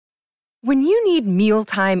When you need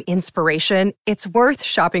mealtime inspiration, it's worth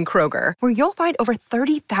shopping Kroger, where you'll find over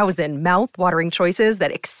 30,000 mouth-watering choices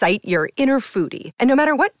that excite your inner foodie. And no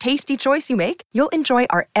matter what tasty choice you make, you'll enjoy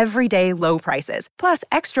our everyday low prices, plus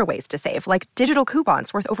extra ways to save, like digital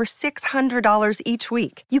coupons worth over $600 each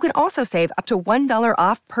week. You can also save up to $1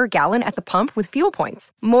 off per gallon at the pump with fuel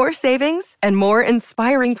points. More savings and more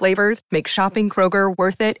inspiring flavors make shopping Kroger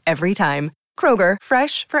worth it every time. Kroger,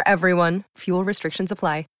 fresh for everyone. Fuel restrictions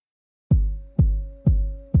apply.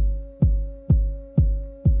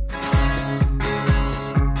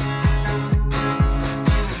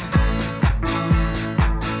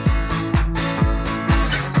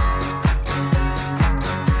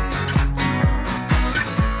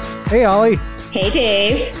 Hey, Ollie. Hey,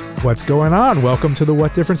 Dave. What's going on? Welcome to the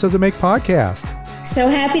What Difference Does It Make podcast. So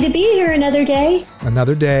happy to be here another day.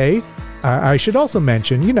 Another day. I should also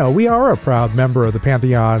mention, we are a proud member of the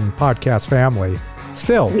Pantheon podcast family.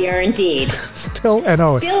 Still. We are indeed. Still and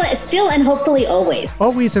always. Still and hopefully always.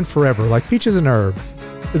 Always and forever, like Peaches and Herb.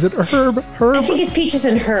 Is it Herb? I think it's Peaches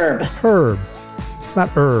and Herb. Herb. It's not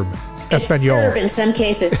Herb. Espanol. Herb in some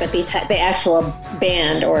cases, but the actual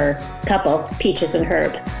band or couple, Peaches and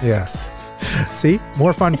Herb. Yes. See?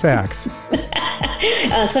 More fun facts.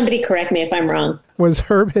 Somebody correct me if I'm wrong. Was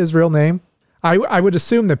Herb his real name? I would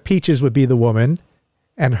assume that Peaches would be the woman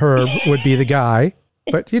and Herb would be the guy.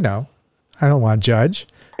 But, I don't want to judge.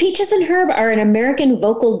 Peaches and Herb are an American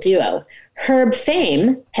vocal duo. Herb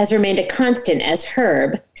fame has remained a constant as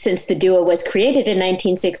Herb since the duo was created in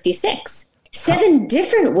 1966. 7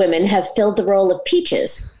 different women have filled the role of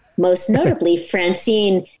Peaches, most notably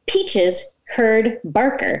Francine Peaches Heard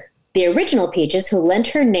Barker, the original Peaches who lent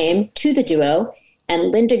her name to the duo, and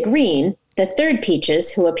Linda Green, the third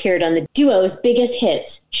Peaches who appeared on the duo's biggest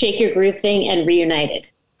hits, Shake Your Groove Thing and Reunited.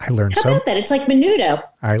 I learned How about that? It's like Menudo.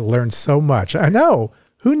 I learned so much. I know.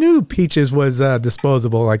 Who knew Peaches was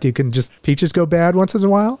disposable? Like you can just, Peaches go bad once in a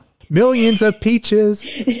while? Millions of peaches.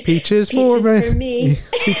 Peaches for me.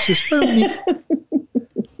 Peaches for me.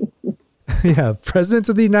 Yeah, Presidents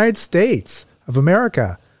of the United States of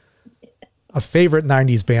America. A favorite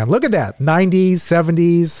 90s band. Look at that. 90s,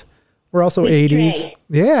 70s. We're also 80s.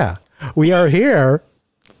 Yeah. We are here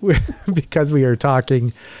because we are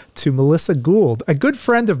talking to Melissa Gould, a good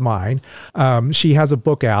friend of mine. She has a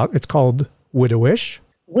book out. It's called Widowish.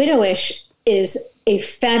 Widowish is a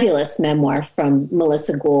fabulous memoir from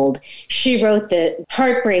Melissa Gould. She wrote the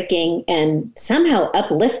heartbreaking and somehow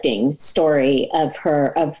uplifting story of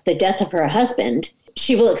the death of her husband.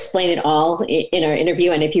 She will explain it all in our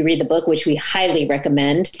interview, and if you read the book, which we highly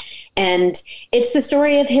recommend. And it's the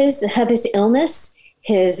story of his illness,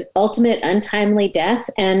 his ultimate untimely death,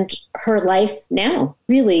 and her life now.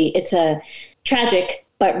 Really, it's a tragic,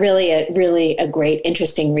 but really a great,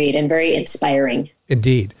 interesting read and very inspiring.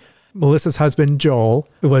 Indeed. Melissa's husband, Joel,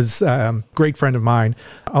 was a great friend of mine,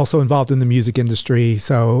 also involved in the music industry.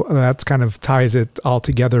 So that's kind of ties it all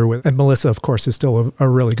together with, and Melissa, of course, is still a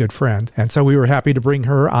really good friend. And so we were happy to bring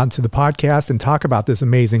her onto the podcast and talk about this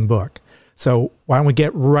amazing book. So why don't we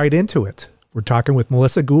get right into it? We're talking with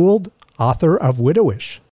Melissa Gould, author of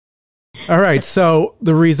Widowish. All right. So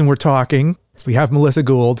the reason we're talking is we have Melissa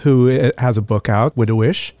Gould, who has a book out,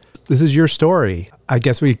 Widowish. This is your story. I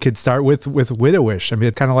guess we could start with widowish. I mean,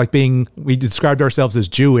 it's kind of like we described ourselves as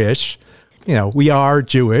Jewish. We are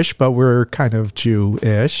Jewish, but we're kind of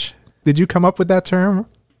Jewish. Did you come up with that term?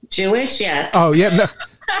 Jewish, yes. Oh, yeah. No.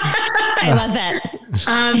 I love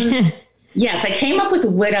that. Yes, I came up with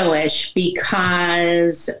widowish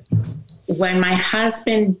because when my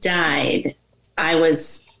husband died, I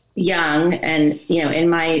was young and, in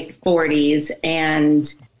my 40s,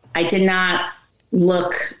 and I did not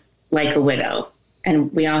look like a widow.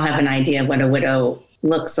 And we all have an idea of what a widow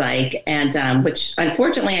looks like, and which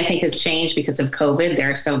unfortunately I think has changed because of COVID.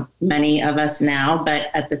 There are so many of us now,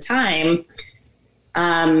 but at the time,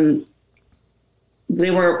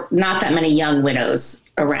 there were not that many young widows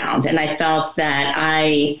around. And I felt that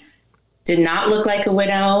I did not look like a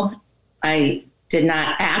widow. I did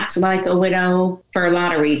not act like a widow for a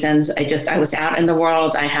lot of reasons. I was out in the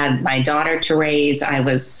world. I had my daughter to raise. I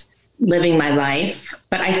was living my life,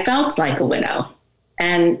 but I felt like a widow.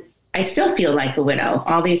 And I still feel like a widow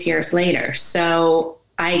all these years later. So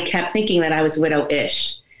I kept thinking that I was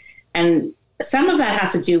widow-ish. And some of that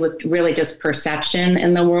has to do with really just perception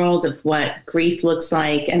in the world of what grief looks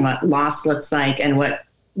like and what loss looks like and what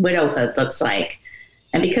widowhood looks like.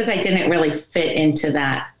 And because I didn't really fit into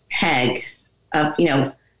that peg of,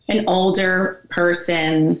 an older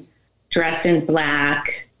person dressed in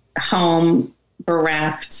black, home,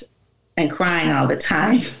 bereft, and crying all the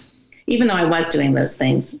time, even though I was doing those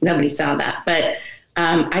things, nobody saw that. But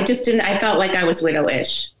I felt like I was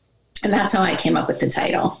widowish. And that's how I came up with the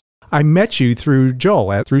title. I met you through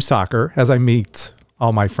Joel, through soccer, as I meet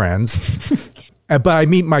all my friends. But I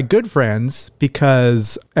meet my good friends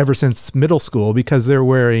because ever since middle school, because they're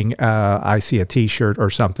wearing, I see a T-shirt or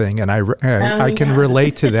something, and I can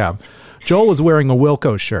relate to them. Joel was wearing a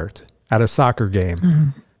Wilco shirt at a soccer game. Mm-hmm.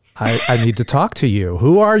 I need to talk to you.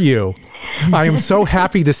 Who are you? I am so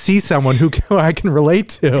happy to see someone who I can relate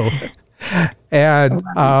to. And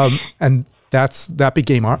that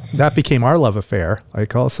became our love affair.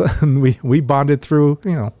 Like all of a sudden we bonded through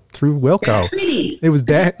Wilco. Tweety. It was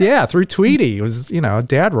through Tweety. It was,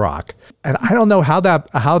 dad rock. And I don't know how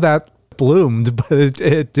that bloomed, but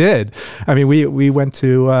it did. I mean, we used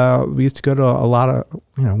to go to a lot of,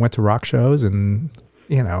 went to rock shows, and,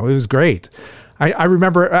 it was great. I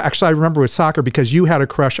remember with soccer, because you had a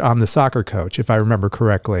crush on the soccer coach, if I remember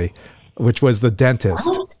correctly, which was the dentist.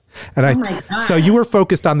 What? And so you were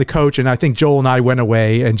focused on the coach, and I think Joel and I went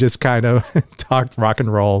away and just kind of talked rock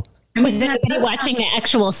and roll. Was anybody watching the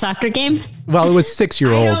actual soccer game? Well, it was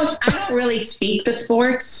 6-year-olds. I don't really speak the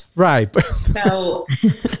sports. Right. So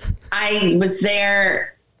I was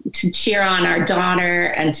there to cheer on our daughter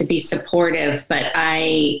and to be supportive, but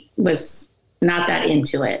I was not that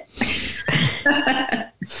into it.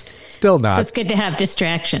 Still not. So it's good to have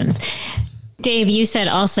distractions. Dave, you said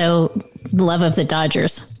also the love of the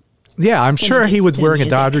Dodgers. Yeah, I'm sure he was wearing a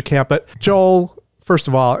Dodger cap, but Joel, first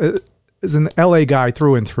of all, is an LA guy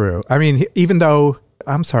through and through. I mean, even though,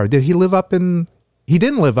 I'm sorry, he didn't live up in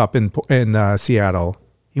Seattle.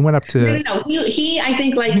 He went up to... No. He, I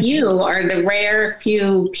think, like you, are the rare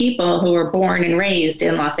few people who were born and raised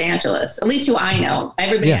in Los Angeles, at least who I know.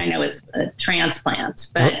 Everybody I know is a transplant.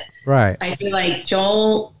 But right. I feel like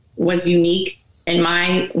Joel was unique in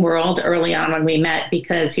my world early on when we met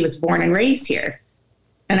because he was born and raised here.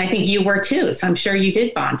 And I think you were too. So I'm sure you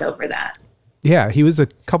did bond over that. Yeah, he was a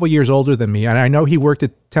couple years older than me. And I know he worked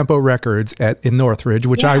at Tempo Records in Northridge,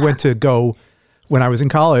 which I went to go when I was in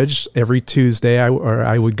college. Every Tuesday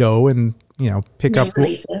I would go and, pick up,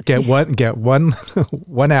 get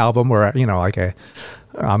one album or, like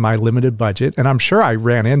on my limited budget. And I'm sure I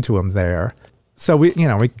ran into him there. So we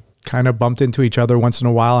kind of bumped into each other once in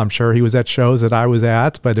a while. I'm sure he was at shows that I was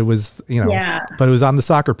at, but it was, but it was on the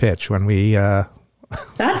soccer pitch when we,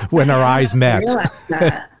 when our eyes met.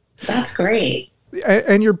 That's great.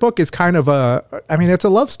 And your book is kind of it's a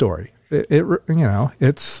love story.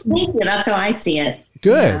 It's. Thank you. That's how I see it.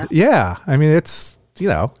 Good. Yeah. I mean, it's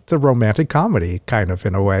a romantic comedy kind of,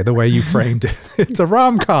 in a way, the way you framed it. It's a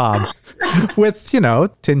rom-com with,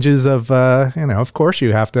 tinges of, of course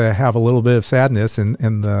you have to have a little bit of sadness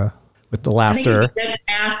with the laughter. I think you did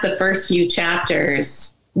ask the first few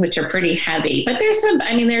chapters, which are pretty heavy, but there's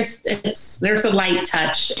a light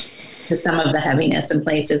touch to some of the heaviness in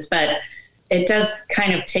places, but it does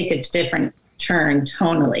kind of take a different turn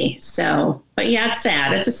tonally. So, but yeah, it's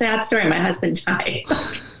sad. It's a sad story. My husband died.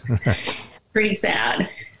 Pretty sad.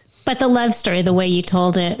 But the love story, the way you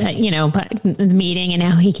told it, but the meeting and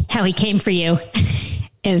how he came for you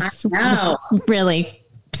was really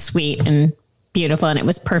sweet and beautiful, and it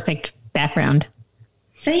was perfect background.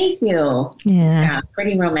 Thank you. Yeah,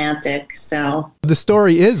 pretty romantic. So the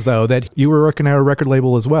story is, though, that you were working at a record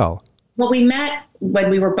label as well. Well, we met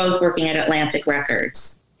when we were both working at Atlantic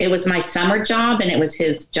Records. It was my summer job and it was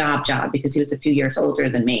his job because he was a few years older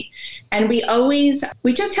than me. And we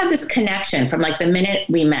just had this connection from like the minute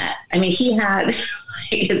we met. I mean, he had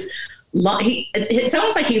it's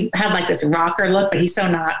almost like he had like this rocker look, but he's so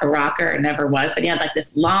not a rocker and never was, but he had like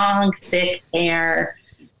this long, thick hair,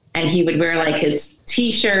 and he would wear like his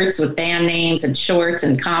T-shirts with band names and shorts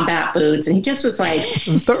and combat boots. And he just was like, it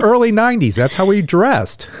was the early 90s. That's how he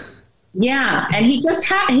dressed. Yeah. And he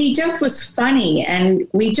just was funny. And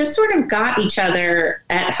we just sort of got each other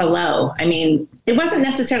at hello. I mean, it wasn't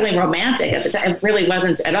necessarily romantic at the time. It really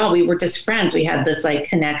wasn't at all. We were just friends. We had this like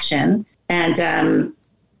connection, and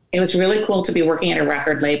it was really cool to be working at a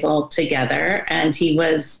record label together. And he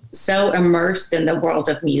was so immersed in the world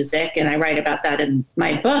of music. And I write about that in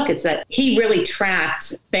my book. It's that he really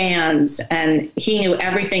tracked bands, and he knew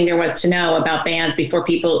everything there was to know about bands before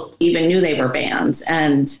people even knew they were bands.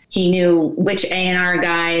 And he knew which A&R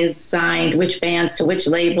guys signed which bands to which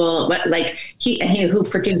label, he knew who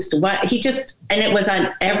produced what. And it was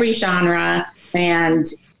on every genre. And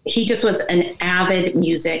he just was an avid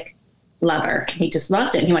music lover. He just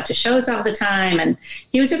loved it. He went to shows all the time, and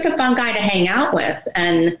he was just a fun guy to hang out with.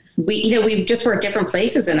 And we just were at different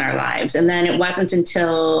places in our lives. And then it wasn't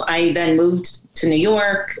until I then moved to New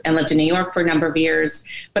York and lived in New York for a number of years,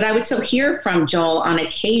 but I would still hear from Joel on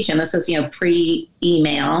occasion. This was,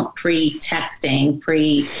 pre-email, pre-texting,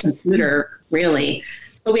 pre-computer, really.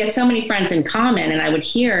 But we had so many friends in common, and I would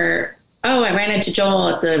hear, oh, I ran into Joel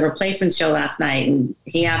at the Replacements show last night, and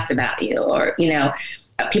he asked about you. Or,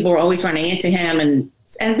 people were always running into him,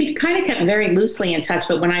 and we kind of kept very loosely in touch.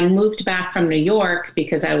 But when I moved back from New York,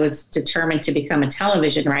 because I was determined to become a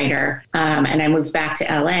television writer, and I moved back to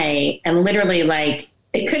LA, and literally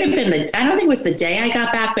it could have been I don't think it was the day I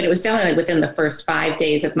got back, but it was definitely within the first 5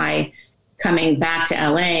 days of my coming back to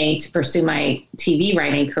LA to pursue my TV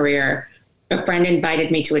writing career, a friend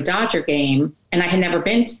invited me to a Dodger game, and I had never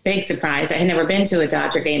been, big surprise, I had never been to a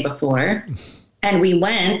Dodger game before. And we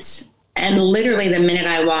went, and literally the minute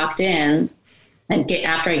I walked in, and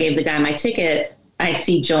after I gave the guy my ticket, I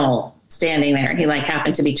see Joel standing there. He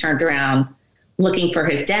happened to be turned around looking for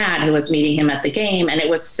his dad, who was meeting him at the game. And it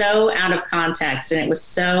was so out of context, and it was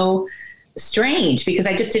so strange because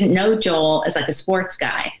I just didn't know Joel as a sports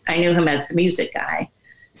guy. I knew him as the music guy.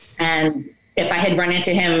 And if I had run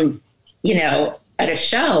into him, at a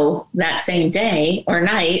show that same day or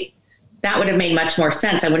night, that would have made much more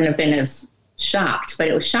sense. I wouldn't have been as shocked, but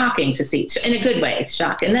it was shocking to see, in a good way,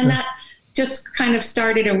 shock. And then that just kind of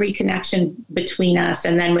started a reconnection between us.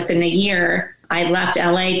 And then within a year, I left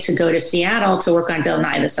LA to go to Seattle to work on Bill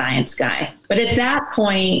Nye the Science Guy. But at that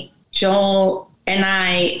point, Joel and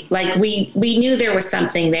I, we knew there was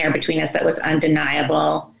something there between us that was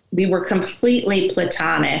undeniable. We were completely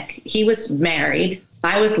platonic. He was married.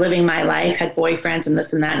 I was living my life, had boyfriends and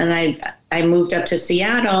this and that. And I moved up to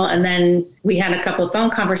Seattle, and then we had a couple of phone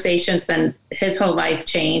conversations. Then his whole life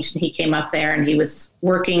changed, and he came up there, and he was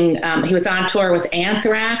working. He was on tour with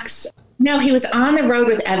Anthrax. No, he was on the road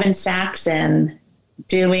with Evan Saxon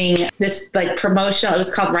doing this promotional. It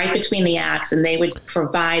was called Right Between the Acts, and they would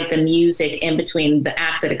provide the music in between the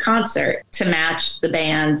acts at a concert to match the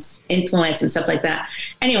band's influence and stuff like that.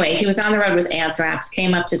 Anyway, he was on the road with Anthrax,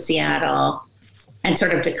 came up to Seattle, and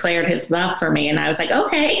sort of declared his love for me. And I was like,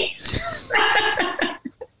 okay,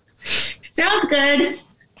 sounds good.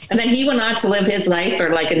 And then he went on to live his life for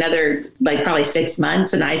another, probably 6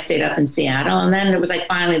 months. And I stayed up in Seattle. And then it was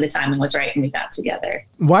finally the timing was right, and we got together.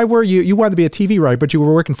 Why were you wanted to be a TV writer, but you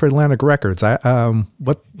were working for Atlantic Records.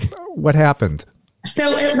 What happened?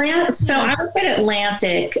 So I worked at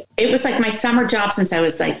Atlantic. It was my summer job since I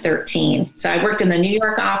was 13. So I worked in the New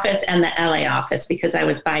York office and the LA office because I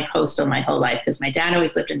was bi-coastal my whole life, because my dad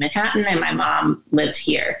always lived in Manhattan and my mom lived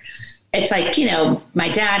here. It's my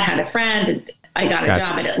dad had a friend, and I got a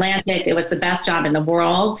job at Atlantic. It was the best job in the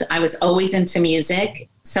world. I was always into music.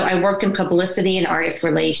 So I worked in publicity and artist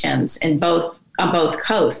relations on both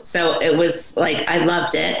coasts. So it was I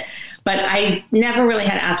loved it. But I never really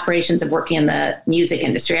had aspirations of working in the music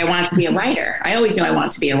industry. I wanted to be a writer. I always knew I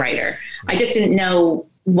wanted to be a writer. I just didn't know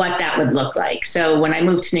what that would look like. So when I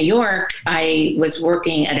moved to New York, I was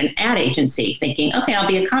working at an ad agency thinking, okay, I'll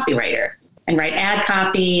be a copywriter and write ad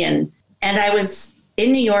copy. And I was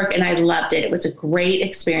in New York, and I loved it. It was a great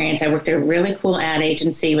experience. I worked at a really cool ad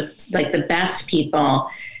agency with the best people.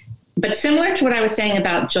 But similar to what I was saying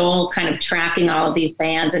about Joel kind of tracking all of these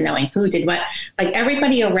bands and knowing who did what,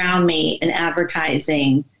 everybody around me in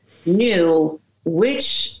advertising knew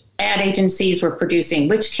which ad agencies were producing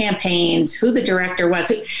which campaigns, who the director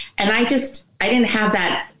was. And I didn't have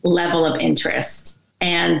that level of interest.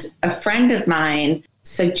 And a friend of mine,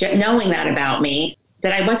 knowing that about me,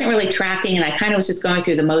 that I wasn't really tracking, and I kind of was just going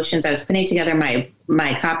through the motions. I was putting together my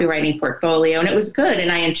copywriting portfolio, and it was good,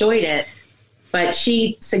 and I enjoyed it. But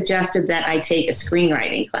she suggested that I take a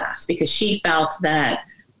screenwriting class because she felt that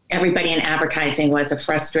everybody in advertising was a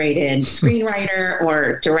frustrated screenwriter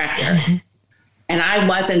or director. And I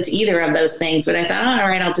wasn't either of those things, but I thought, all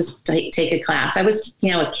right, I'll just take a class. I was,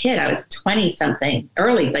 a kid. I was 20 something,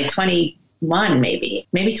 early, 21, maybe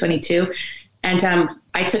 22. And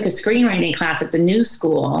I took a screenwriting class at the New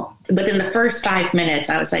School. Within the first 5 minutes,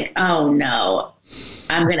 I was like, oh no,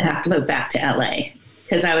 I'm going to have to move back to LA.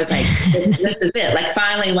 Because I was like, this is it.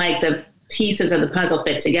 Finally, the pieces of the puzzle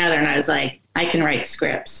fit together. And I was like, I can write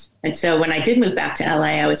scripts. And so when I did move back to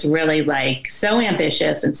LA, I was really so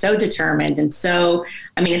ambitious and so determined. And so,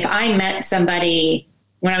 if I met somebody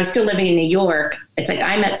when I was still living in New York, it's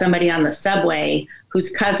I met somebody on the subway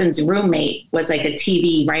whose cousin's roommate was a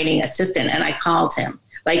TV writing assistant. And I called him.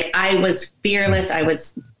 I was fearless. I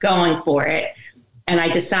was going for it. And I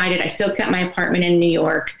decided I still kept my apartment in New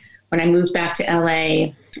York. When I moved back to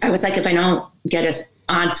LA, I was like, if I don't get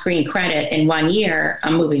on-screen credit in 1 year,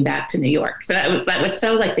 I'm moving back to New York. So that was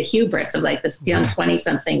so like the hubris of like this young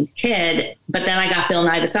 20-something kid. But then I got Bill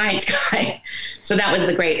Nye the Science Guy. So that was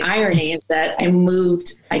the great irony, is that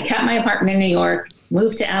I kept my apartment in New York,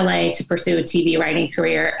 moved to LA to pursue a TV writing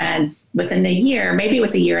career. And within a year, maybe it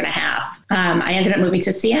was a year and a half, I ended up moving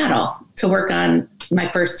to Seattle to work on my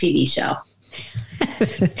first TV show.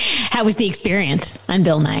 How was the experience on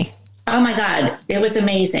Bill Nye? Oh my God, it was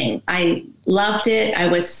amazing. I loved it. I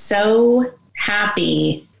was so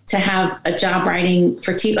happy to have a job writing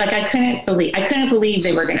for TV. Like I couldn't believe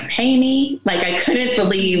they were going to pay me. Like I couldn't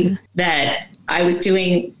believe that I was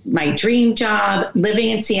doing my dream job, living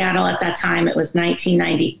in Seattle at that time. It was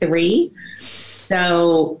 1993.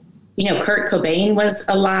 So, Kurt Cobain was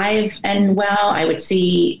alive and well. I would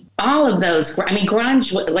see all of those. I mean,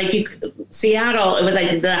 grunge, Seattle, it was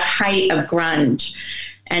like the height of grunge.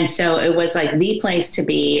 And so it was like the place to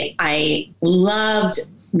be. I loved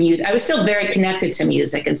music. I was still very connected to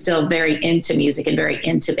music and still very into music and very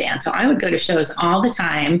into bands. So I would go to shows all the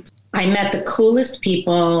time. I met the coolest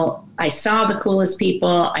people. I saw the coolest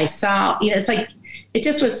people. It's like, it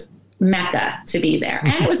just was Mecca to be there.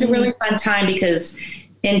 And it was a really fun time because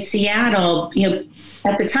in Seattle,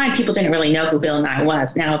 at the time, people didn't really know who Bill Nye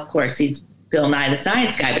was. Now, of course, he's Bill Nye the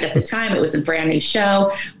Science Guy, but at the time it was a brand new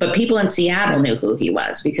show, but people in Seattle knew who he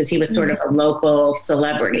was because he was sort of a local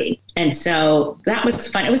celebrity. And so that was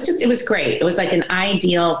fun. It was great. It was like an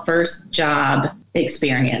ideal first job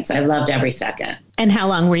experience. I loved every second. And how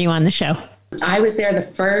long were you on the show? I was there the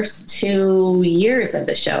first 2 years of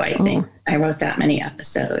the show, I think. I wrote that many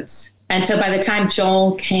episodes. And so by the time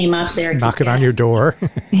Joel came up there, knocking on your door.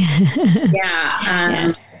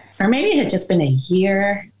 Yeah. Or maybe it had just been a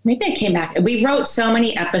year. Maybe I came back. We wrote so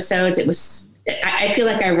many episodes. I feel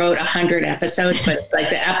like I wrote 100 episodes, but like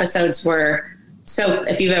the episodes were, so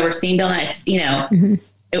if you've ever seen Bill Nye, it's,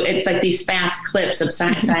 it's like these fast clips of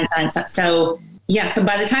science. So yeah. So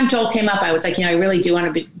by the time Joel came up, I was like, I really do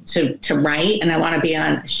want to write, and I want to be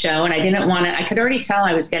on a show. And I could already tell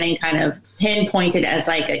I was getting kind of pinpointed as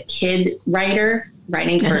like a kid writer,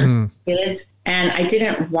 writing for kids. And I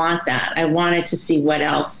didn't want that. I wanted to see what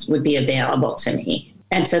else would be available to me.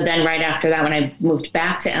 And so then right after that, when I moved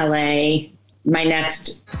back to LA, my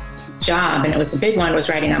next job, and it was a big one, was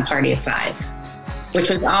writing on Party of Five, which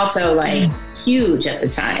was also like huge at the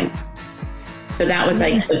time. So that was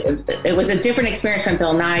like, it was a different experience from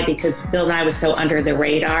Bill Nye because Bill Nye was so under the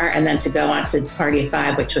radar. And then to go on to Party of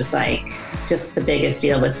Five, which was like just the biggest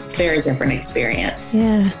deal, was a very different experience.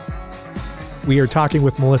 Yeah. We are talking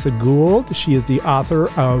with Melissa Gould. She is the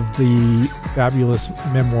author of the fabulous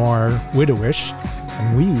memoir, Widowish,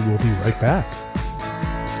 and we will be right back.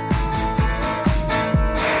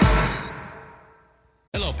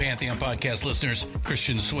 Hello, Pantheon Podcast listeners.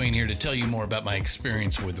 Christian Swain here to tell you more about my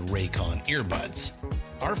experience with Raycon earbuds.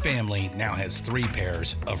 Our family now has 3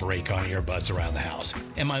 pairs of Raycon earbuds around the house,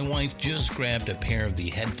 and my wife just grabbed a pair of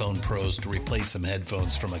the Headphone Pros to replace some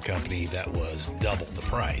headphones from a company that was double the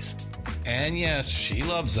price. And yes, she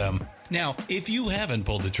loves them. Now, if you haven't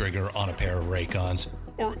pulled the trigger on a pair of Raycons,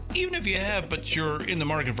 or even if you have, but you're in the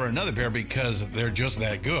market for another pair because they're just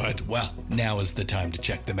that good, well, now is the time to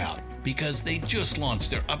check them out, because they just launched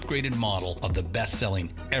their upgraded model of the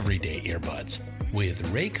best-selling everyday earbuds. With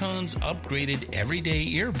Raycon's upgraded everyday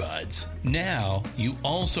earbuds, now you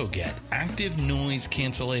also get active noise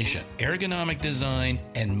cancellation, ergonomic design,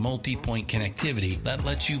 and multi-point connectivity that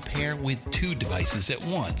lets you pair with 2 devices at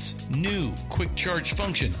once. New quick charge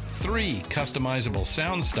function, 3 customizable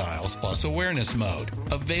sound styles, plus awareness mode.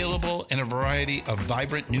 Available in a variety of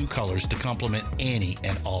vibrant new colors to complement any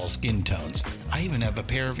and all skin tones. I even have a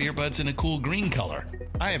pair of earbuds in a cool green color.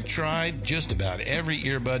 I have tried just about every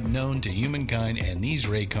earbud known to humankind, and these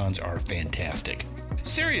Raycons are fantastic.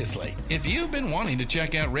 Seriously, if you've been wanting to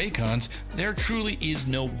check out Raycons, there truly is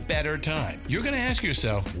no better time. You're going to ask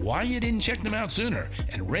yourself why you didn't check them out sooner,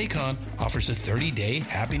 and Raycon offers a 30-day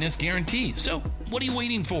happiness guarantee. So what are you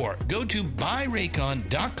waiting for? Go to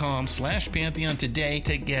buyraycon.com/Pantheon today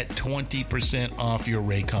to get 20% off your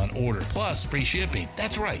Raycon order, plus free shipping.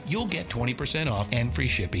 That's right, you'll get 20% off and free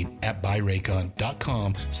shipping at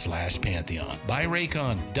buyraycon.com/Pantheon.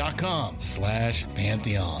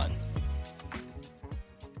 buyraycon.com/Pantheon.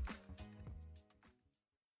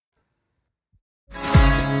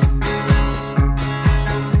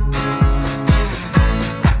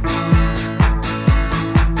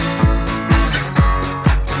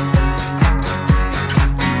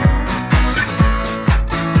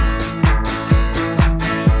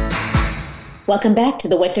 Welcome back to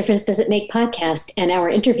the What Difference Does It Make podcast and our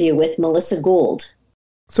interview with Melissa Gould.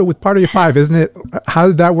 So with Party of Five, isn't it? How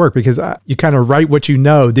did that work? Because you kind of write what you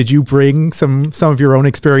know. Did you bring some of your own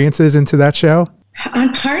experiences into that show?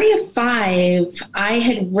 On Party of Five, I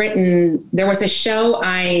had written, there was a show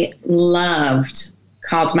I loved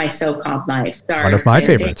called My So-Called Life. One of my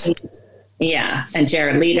favorites. Yeah, and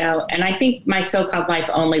Jared Leto. And I think My So-Called Life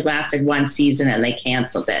only lasted one season and they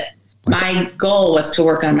canceled it. My goal was to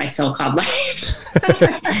work on My So-Called Life.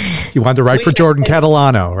 You wanted to write for Jordan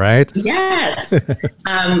Catalano, right? Yes.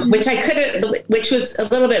 Which was a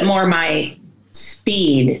little bit more my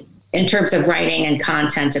speed in terms of writing and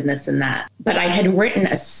content and this and that. But I had written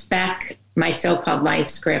a spec My So-Called Life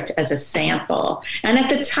script as a sample. And at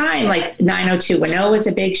the time, like 90210 was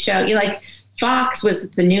a big show. Like Fox was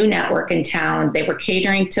the new network in town. They were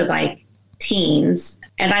catering to like teens.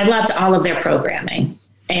 And I loved all of their programming.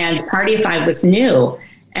 And Party of Five was new.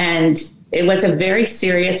 And it was a very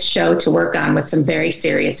serious show to work on with some very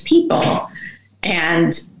serious people.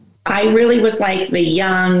 And I really was like the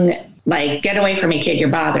young, like, get away from me, kid, you're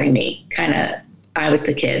bothering me. Kind of, I was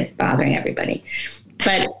the kid bothering everybody.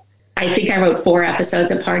 But I think I wrote 4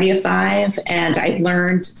 episodes of Party of Five, and I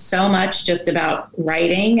learned so much just about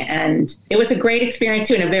writing. And it was a great experience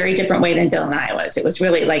too, in a very different way than Bill Nye was. It was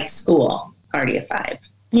really like school, Party of Five.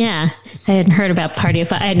 Yeah. I hadn't heard about Party of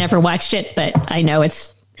Five. I had never watched it, but I know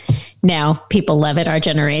it's now people love it, our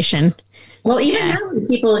generation. Well, even now when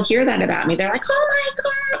people hear that about me, they're like, oh my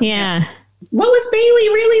God. Yeah. What was Bailey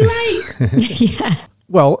really like? Yeah.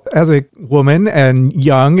 Well, as a woman and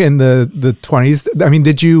young in the 20s, I mean,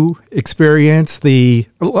 did you experience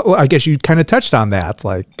I guess you kind of touched on that,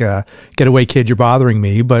 like, get away, kid, you're bothering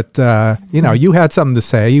me. But, you had something to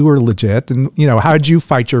say. You were legit. And, how did you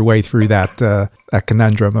fight your way through that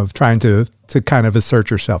conundrum of trying to kind of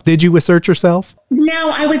assert yourself? Did you assert yourself? No,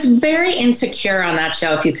 I was very insecure on that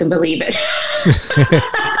show, if you can believe it.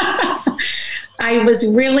 I was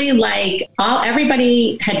really like,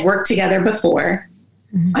 everybody had worked together before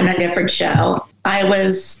on a different show. I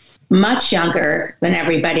was much younger than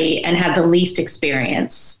everybody and had the least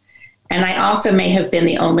experience. And I also may have been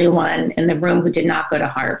the only one in the room who did not go to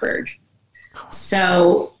Harvard.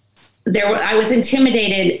 So I was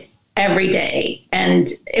intimidated every day. And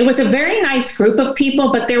it was a very nice group of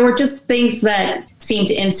people, but there were just things that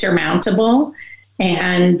seemed insurmountable.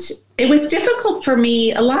 And it was difficult for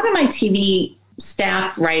me. A lot of my TV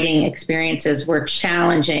staff writing experiences were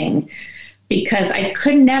challenging because I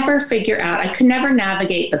could never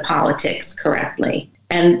navigate the politics correctly.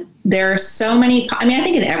 And there are so many, I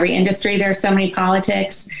think in every industry, there are so many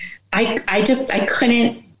politics. I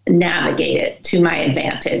couldn't navigate it to my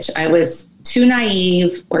advantage. I was too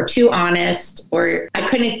naive or too honest, or I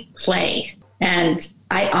couldn't play. And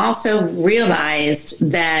I also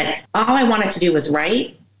realized that all I wanted to do was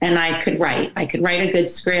write, and I could write. I could write a good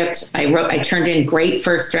script. I turned in great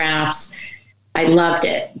first drafts. I loved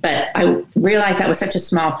it, but I realized that was such a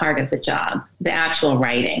small part of the job, the actual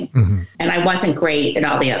writing. Mm-hmm. And I wasn't great at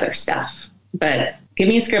all the other stuff. But give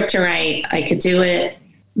me a script to write. I could do it.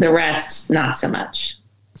 The rest, not so much.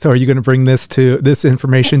 So are you going to bring this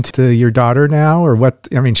information to your daughter now, or what?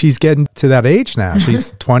 I mean, she's getting to that age now.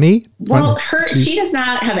 She's 20. Well, she does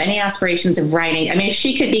not have any aspirations of writing. I mean, if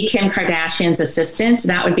she could be Kim Kardashian's assistant,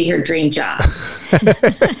 that would be her dream job.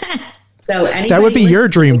 So that would be your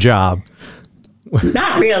dream job.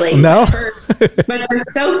 Not really. No. But for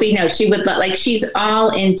Sophie, no, she would she's all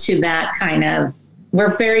into that kind of,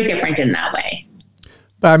 we're very different in that way.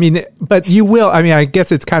 But you will, I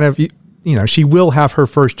guess it's kind of, she will have her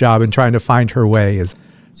first job and trying to find her way.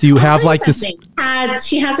 Do you have like this?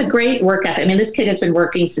 She has a great work ethic. I mean, this kid has been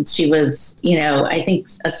working since she was, I think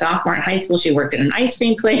a sophomore in high school. She worked in an ice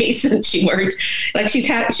cream place, and she worked she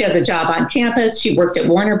has a job on campus. She worked at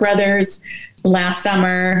Warner Brothers last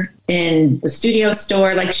summer in the studio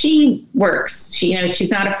store. She works.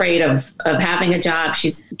 She's not afraid of having a job.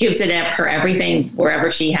 She gives it her everything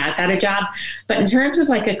wherever she has had a job. But in terms of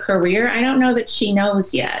a career, I don't know that she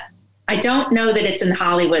knows yet. I don't know that it's in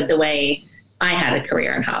Hollywood the way I had a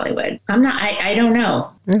career in Hollywood. I don't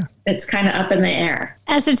know. Yeah. It's kind of up in the air.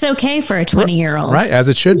 As it's okay for a 20-year-old. Right, as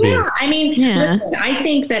it should be. Yeah, listen, I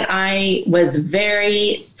think that I was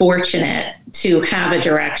very fortunate to have a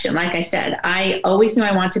direction. Like I said, I always knew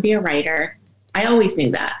I wanted to be a writer. I always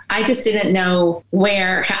knew that. I just didn't know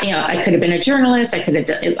where, I could have been a journalist. I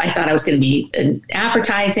thought I was going to be in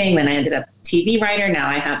advertising. Then I ended up TV writer. Now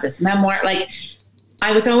I have this memoir.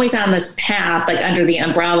 I was always on this path, under the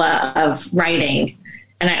umbrella of writing.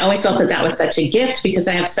 And I always felt that was such a gift because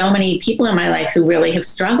I have so many people in my life who really have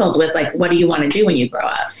struggled with, what do you want to do when you grow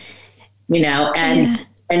up? And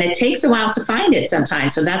And it takes a while to find it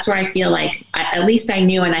sometimes. So that's where I feel like at least I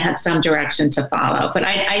knew and I had some direction to follow. But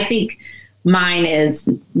I think mine is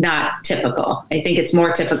not typical. I think it's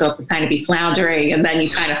more typical to kind of be floundering and then you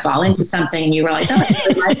kind of fall into something and you realize, oh,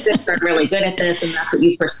 my sister are really good at this and that's what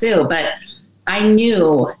you pursue. But I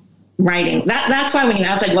knew writing. That's why when you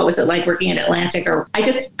asked, like, what was it like working at Atlantic? Or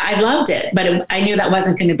I loved it, but I knew that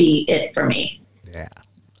wasn't going to be it for me. Yeah.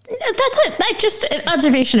 That's it. That just an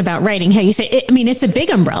observation about writing, how you say it. I mean, it's a big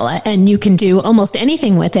umbrella and you can do almost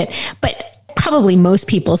anything with it, but probably most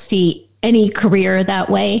people see any career that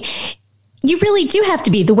way. You really do have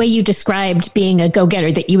to be the way you described being a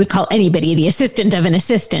go-getter, that you would call anybody the assistant of an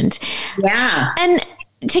assistant. Yeah. And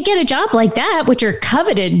to get a job like that, which are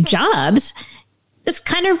coveted jobs, that's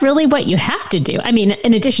kind of really what you have to do. I mean,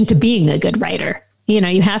 in addition to being a good writer,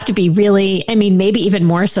 you have to be really, I mean, maybe even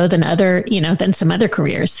more so than than some other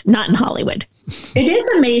careers, not in Hollywood. It is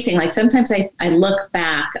amazing. Like sometimes I look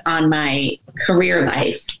back on my career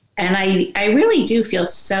life and I really do feel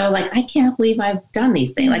so like, I can't believe I've done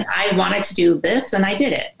these things. Like I wanted to do this and I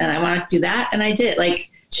did it. And I wanted to do that and I did it.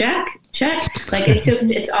 Like, check. Like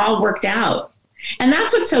it's all worked out. And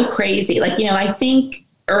that's what's so crazy. Like, I think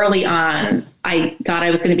early on, I thought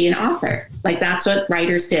I was going to be an author. Like that's what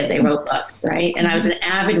writers did. They wrote books, right? And I was an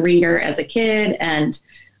avid reader as a kid. And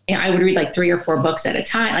I would read like 3 or 4 books at a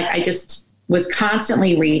time. Like I just was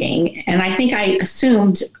constantly reading. And I think I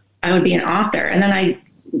assumed I would be an author. And then I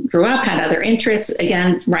grew up, had other interests.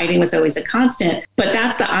 Again, writing was always a constant. But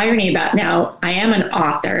that's the irony about now I am an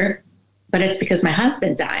author, but it's because my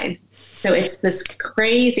husband died. So it's this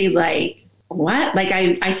crazy, like, what? Like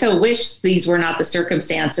I so wish these were not the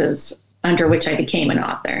circumstances under which I became an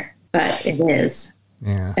author, but it is.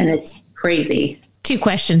 Yeah. And it's crazy. 2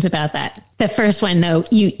 questions about that. The first one, though,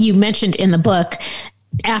 you mentioned in the book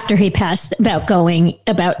after he passed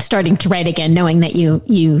about starting to write again, knowing that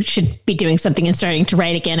you should be doing something and starting to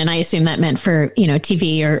write again. And I assume that meant for,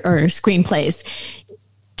 TV or screenplays.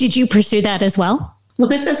 Did you pursue that as well? Well,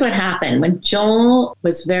 this is what happened. When Joel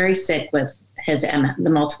was very sick with his the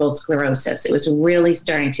multiple sclerosis, it was really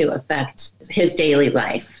starting to affect his daily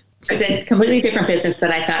life. It was a completely different business,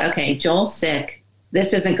 but I thought, okay, Joel's sick.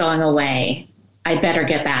 This isn't going away. I better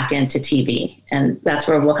get back into TV. And that's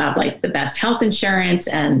where we'll have like the best health insurance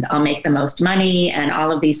and I'll make the most money and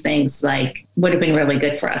all of these things like would have been really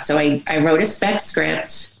good for us. So I wrote a spec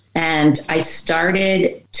script and I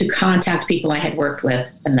started to contact people I had worked with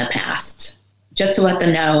in the past just to let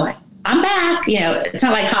them know I'm back. It's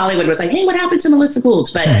not like Hollywood was like, hey, what happened to Melissa Gould?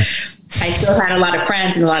 But I still had a lot of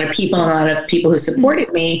friends and a lot of people who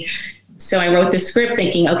supported me. So I wrote the script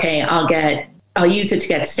thinking, okay, I'll use it to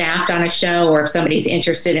get staffed on a show, or if somebody's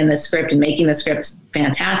interested in the script and making the script,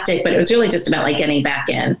 fantastic. But it was really just about like getting back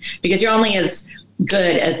in, because you're only as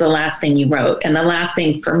good as the last thing you wrote. And the last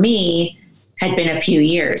thing for me had been a few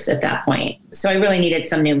years at that point. So I really needed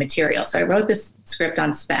some new material. So I wrote this script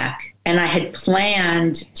on spec. And I had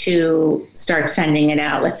planned to start sending it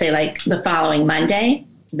out, let's say like the following Monday.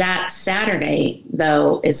 That Saturday,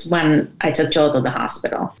 though, is when I took Joel to the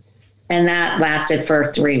hospital. And that lasted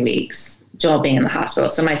for 3 weeks, Joel being in the hospital.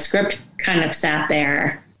 So my script kind of sat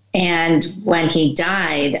there. And when he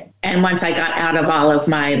died, and once I got out of all of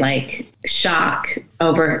my like shock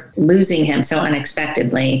over losing him so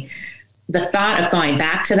unexpectedly, the thought of going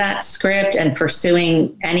back to that script and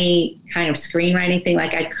pursuing any kind of screenwriting thing,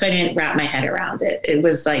 like I couldn't wrap my head around it. It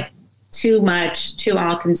was like too much, too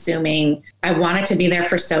all consuming. I wanted to be there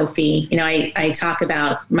for Sophie. I talk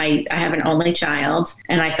about I have an only child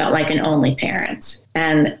and I felt like an only parent.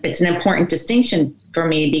 And it's an important distinction for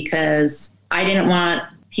me because I didn't want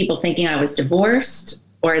people thinking I was divorced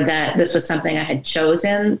or that this was something I had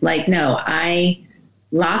chosen. Like, no, I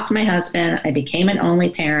lost my husband, I became an only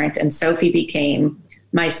parent, and Sophie became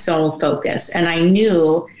my sole focus. And I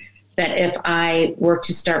knew that if I were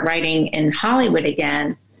to start writing in Hollywood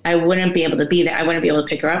again, I wouldn't be able to be there. I wouldn't be able to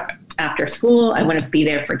pick her up after school. I wouldn't be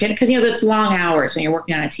there for dinner because, it's long hours when you're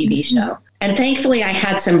working on a TV show. And thankfully I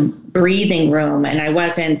had some breathing room and I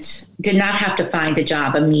did not have to find a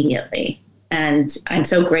job immediately. And I'm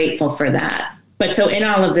so grateful for that. But so in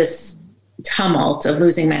all of this tumult of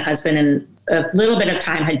losing my husband, and a little bit of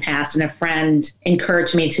time had passed and a friend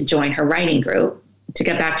encouraged me to join her writing group, to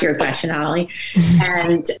get back to your question, Holly.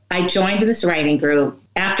 And I joined this writing group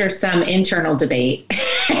after some internal debate.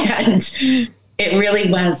 And it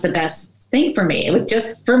really was the best thing for me. It was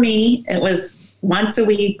just for me. It was once a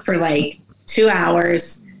week for like 2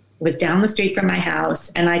 hours. It was down the street from my house.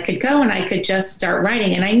 And I could go and I could just start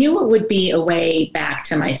writing. And I knew it would be a way back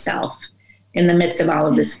to myself in the midst of all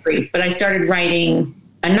of this grief. But I started writing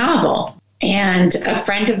a novel. And a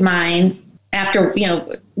friend of mine after,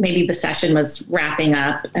 maybe the session was wrapping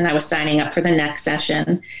up and I was signing up for the next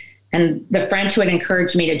session, and the friend who had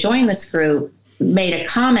encouraged me to join this group made a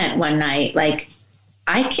comment one night, like,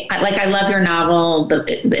 I love your novel.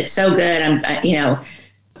 It's so good. I'm,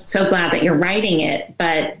 so glad that you're writing it,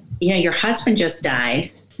 but your husband just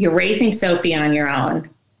died. You're raising Sophie on your own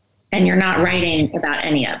and you're not writing about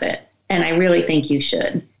any of it. And I really think you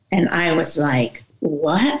should. And I was like,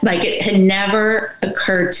 what? Like, it had never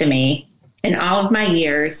occurred to me in all of my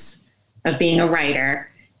years of being a writer.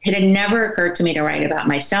 It had never occurred to me to write about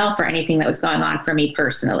myself or anything that was going on for me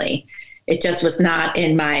personally. It just was not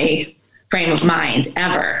in my frame of mind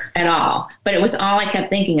ever at all. But it was all I kept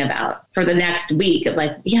thinking about for the next week of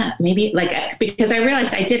like, yeah, maybe, like, because I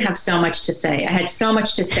realized I did have so much to say. I had so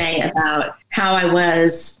much to say about how I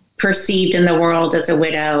was perceived in the world as a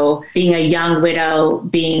widow, being a young widow,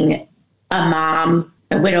 being a mom,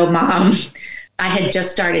 a widow mom. I had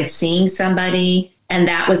just started seeing somebody, and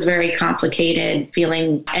that was very complicated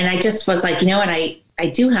feeling. And I just was like, you know what, I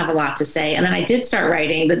do have a lot to say. And then I did start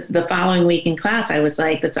writing. The following week in class, I was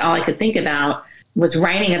like, that's all I could think about was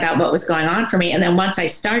writing about what was going on for me. And then once I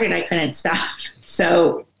started, I couldn't stop.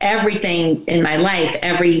 So everything in my life,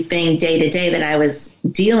 everything day to day that I was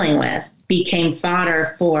dealing with became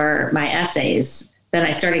fodder for my essays. Then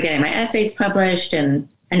I started getting my essays published, and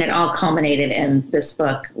it all culminated in this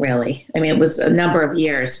book, really. I mean, it was a number of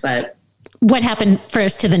years, but... What happened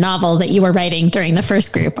first to the novel that you were writing during the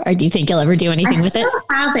first group? Or do you think you'll ever do anything with it? I'm so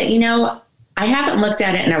proud that, I haven't looked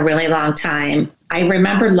at it in a really long time. I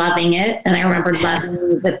remember loving it, and I remember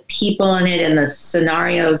loving the people in it and the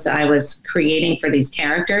scenarios I was creating for these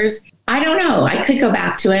characters. I don't know. I could go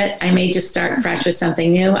back to it. I may just start fresh with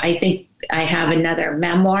something new. I think I have another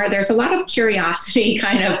memoir. There's a lot of curiosity,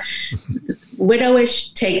 kind of.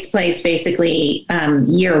 Widowish takes place basically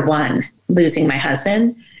year one, losing my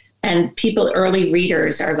husband. And early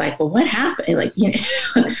readers are like, well, what happened? Like,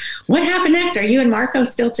 what happened next? Are you and Marco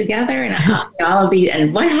still together? And all of these,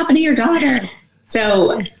 and what happened to your daughter?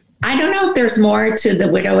 So I don't know if there's more to the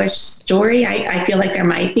widowish story. I feel like there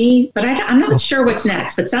might be, but I'm not sure what's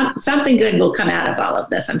next. But something good will come out of all of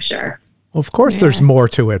this, I'm sure. Well, of course, there's more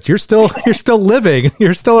to it. You're still living.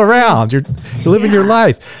 You're still around. You're living your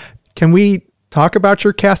life. Can we talk about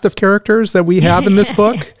your cast of characters that we have in this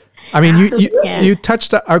book? I mean, you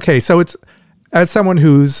touched. Okay, so it's, as someone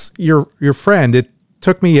who's your friend, it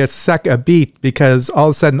took me a beat, because all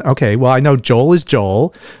of a sudden, okay, well, I know Joel is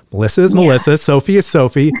Joel, Melissa is Melissa, Sophie is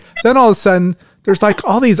Sophie. Then all of a sudden, there's like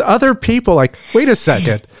all these other people. Like, wait a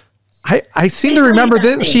second, I seem to remember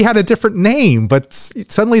that she had a different name, but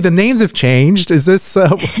suddenly the names have changed. Is this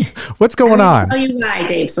what's going on? I'll tell you why,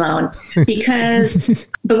 Dave Sloan. Because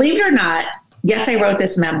believe it or not. Yes, I wrote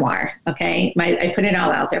this memoir, okay? I put it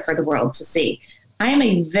all out there for the world to see. I am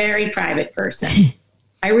a very private person.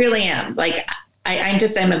 I really am. Like,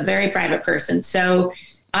 I'm a very private person. So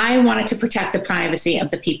I wanted to protect the privacy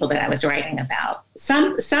of the people that I was writing about.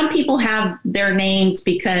 Some people have their names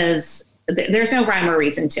because there's no rhyme or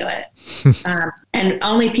reason to it. And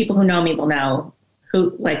only people who know me will know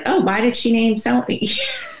who, like, oh, why did she name so?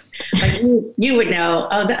 Like you would know,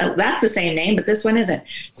 that's the same name, but this one isn't.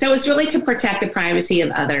 So it's really to protect the privacy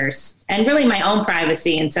of others, and really my own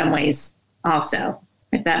privacy in some ways also,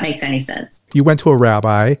 if that makes any sense. You went to a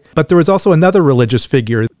rabbi, but there was also another religious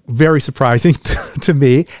figure, very surprising to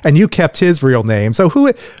me, and you kept his real name. So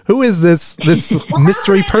who is this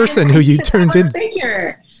mystery person who you turned into?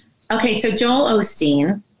 Figure. Okay, so Joel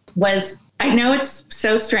Osteen was, I know it's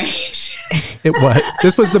so strange. It was.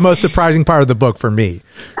 This was the most surprising part of the book for me.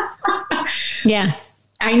 Yeah.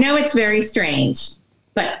 I know it's very strange,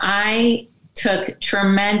 but I took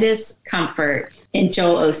tremendous comfort in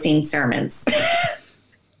Joel Osteen's sermons.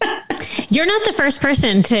 You're not the first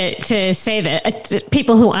person to say that.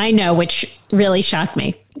 People who I know, which really shocked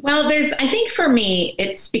me. Well, I think for me,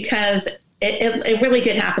 it's because it really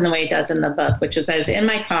did happen the way it does in the book, which was I was in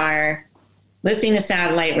my car listening to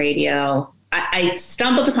satellite radio. I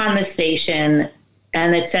stumbled upon this station,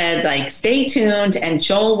 and it said, like, stay tuned and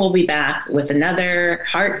Joel will be back with another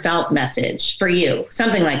heartfelt message for you,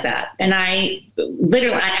 something like that. And I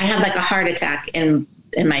had like a heart attack in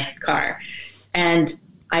my car, and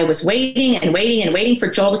I was waiting and waiting and waiting for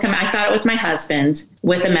Joel to come. I thought it was my husband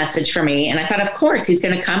with a message for me. And I thought, of course, he's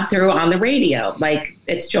going to come through on the radio. Like,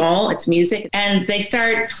 it's Joel, it's music. And they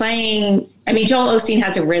start playing. I mean, Joel Osteen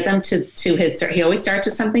has a rhythm to his, he always starts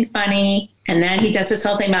with something funny. And then he does this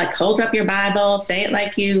whole thing about, like, hold up your Bible, say it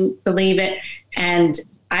like you believe it. And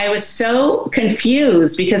I was so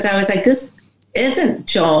confused because I was like, this isn't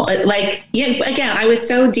Joel. Like, again, I was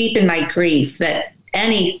so deep in my grief that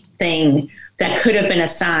anything that could have been a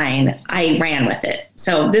sign, I ran with it.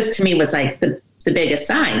 So this to me was like the biggest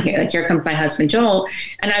sign here. Like, here comes my husband, Joel.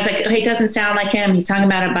 And I was like, okay, it doesn't sound like him. He's talking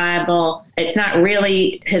about a Bible. It's not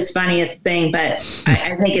really his funniest thing, but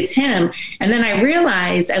I think it's him. And then I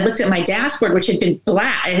realized, I looked at my dashboard, which had been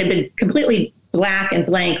black. It had been completely black and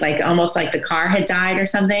blank, like almost like the car had died or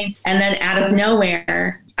something. And then out of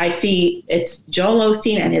nowhere, I see it's Joel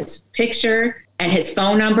Osteen and his picture and his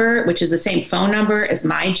phone number, which is the same phone number as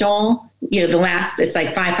my Joel. You know, the last, it's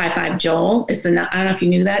like 555 Joel is the, I don't know if you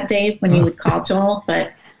knew that, Dave, when you would call Joel,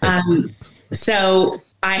 but so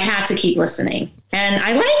I had to keep listening. And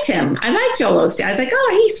I liked him. I liked Joel Osteen. I was like,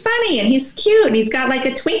 oh, he's funny and he's cute and he's got like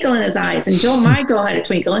a twinkle in his eyes. And my Joel had a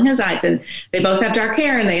twinkle in his eyes, and they both have dark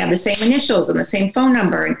hair and they have the same initials and the same phone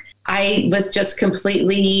number. And I was just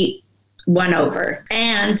completely won over.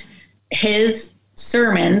 And his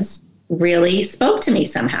sermons really spoke to me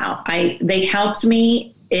somehow. They helped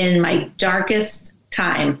me in my darkest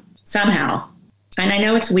time somehow. And I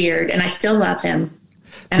know it's weird, and I still love him.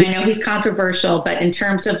 And I know he's controversial, but in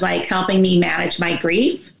terms of like helping me manage my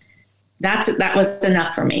grief, that was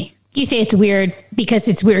enough for me. You say it's weird because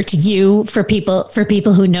it's weird to you, for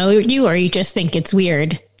people who know you, or you just think it's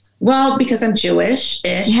weird? Well, because I'm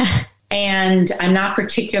Jewish-ish, yeah. And I'm not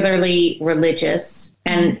particularly religious.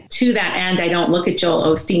 And to that end, I don't look at Joel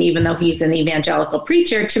Osteen, even though he's an evangelical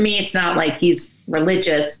preacher. To me, it's not like he's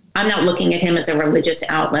religious. I'm not looking at him as a religious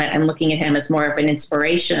outlet. I'm looking at him as more of an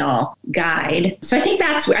inspirational guide. So I think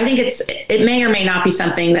it may or may not be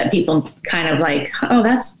something that people kind of like, oh,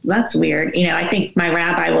 that's weird. You know, I think my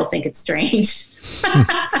rabbi will think it's strange.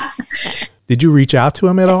 Did you reach out to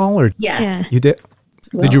him at all? Or yes. You did?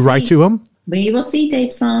 Did you write to him? We will see,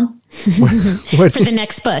 Dave Sloan. For the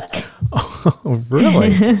next book. Oh, really?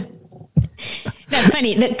 That's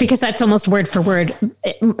funny because that's almost word for word.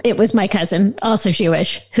 It was my cousin, also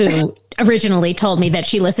Jewish, who originally told me that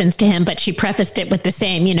she listens to him, but she prefaced it with the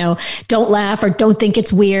same, you know, don't laugh or don't think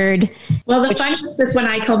it's weird. Well, the funny thing is when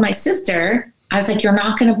I told my sister, I was like, you're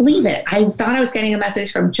not going to believe it. I thought I was getting a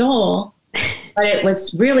message from Joel, but it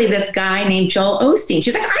was really this guy named Joel Osteen.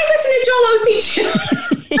 She's like, I listen to Joel Osteen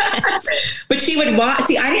too. But she would watch.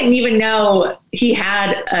 See, I didn't even know he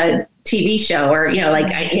had a TV show, or, you know,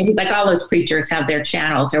 like all those preachers have their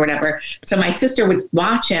channels or whatever. So my sister would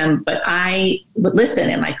watch him, but I would listen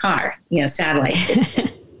in my car, you know,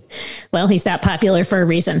 satellite. Well, he's that popular for a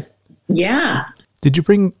reason. Yeah. Did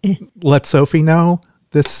you let Sophie know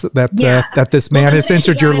that this man has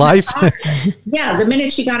entered your life? Yeah. The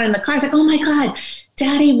minute she got in the car, I was like, oh my God,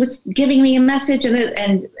 Daddy was giving me a message, and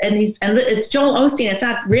it's Joel Osteen. It's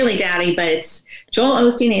not really Daddy, but it's Joel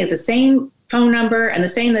Osteen. He has the same phone number and the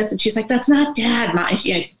same this. And she's like, that's not Dad.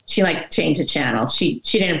 She like changed the channel. She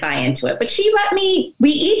didn't buy into it, but we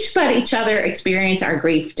each let each other experience our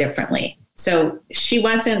grief differently. So she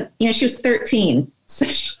wasn't, you know, she was 13. So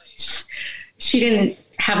she didn't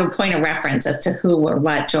have a point of reference as to who or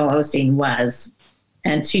what Joel Osteen was.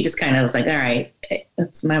 And she just kind of was like, all right,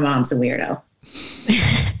 my mom's a weirdo.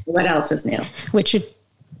 What else is new? Which should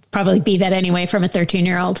probably be that anyway from a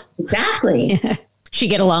 13-year-old. Exactly. Yeah. She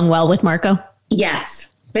get along well with Marco?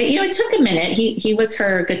 Yes. But, you know, it took a minute. He was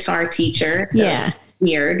her guitar teacher. So yeah.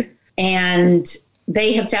 Weird. And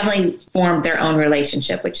they have definitely formed their own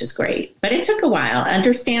relationship, which is great. But it took a while.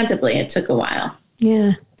 Understandably, it took a while.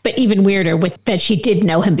 Yeah. But even weirder that she did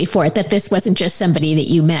know him before, that this wasn't just somebody that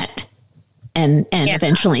you met and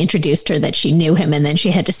eventually introduced her, that she knew him and then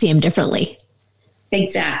she had to see him differently.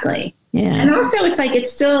 Exactly. Yeah. And also it's like,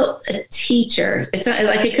 it's still a teacher. It's not,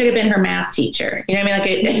 like, it could have been her math teacher. You know what I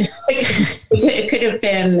mean? It could have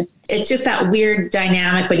been, it's just that weird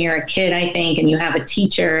dynamic when you're a kid, I think, and you have a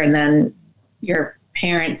teacher and then your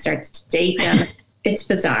parent starts to date them. It's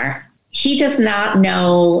bizarre. He does not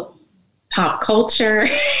know pop culture.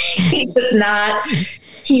 He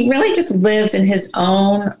really just lives in his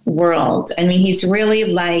own world. I mean, he's really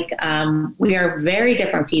like, we are very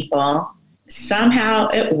different people. Somehow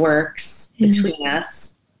it works between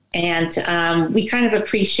us, and we kind of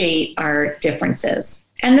appreciate our differences.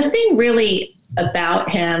 And the thing really about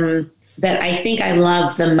him that I think I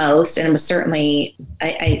love the most, and it was certainly,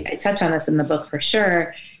 I touch on this in the book for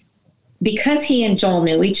sure, because he and Joel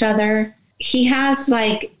knew each other, he has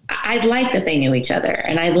like, I like that they knew each other,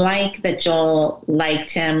 and I like that Joel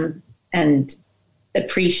liked him and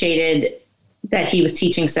appreciated that he was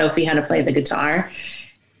teaching Sophie how to play the guitar.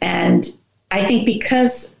 And I think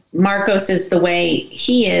because Marcos is the way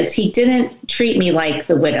he is, he didn't treat me like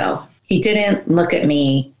the widow. He didn't look at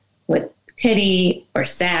me with pity or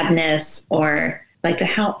sadness or like,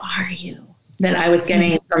 how are you? That I was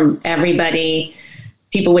getting from everybody.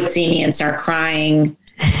 People would see me and start crying.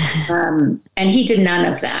 And he did none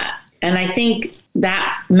of that. And I think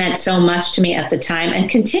that meant so much to me at the time and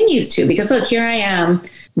continues to, because look, here I am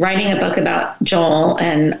writing a book about Joel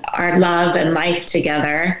and our love and life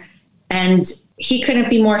together. And he couldn't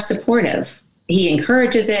be more supportive. He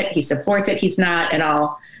encourages it. He supports it. He's not at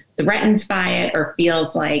all threatened by it or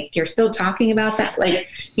feels like you're still talking about that. Like,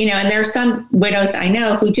 you know, and there are some widows I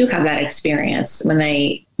know who do have that experience when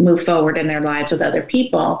they move forward in their lives with other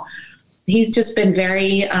people. He's just been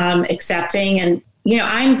very accepting. And, you know,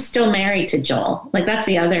 I'm still married to Joel. Like, that's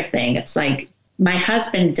the other thing. It's like my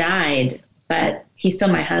husband died, but he's still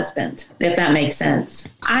my husband, if that makes sense.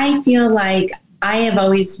 I feel like I have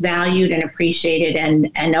always valued and appreciated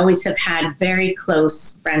and always have had very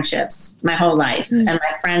close friendships my whole life. And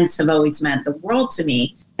my friends have always meant the world to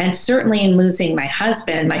me. And certainly in losing my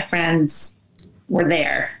husband, my friends were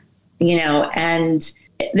there, you know, and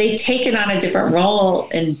they've taken on a different role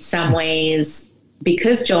in some ways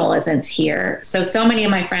because Joel isn't here. So many of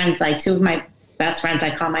my friends, like two of my best friends,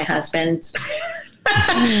 I call my husband.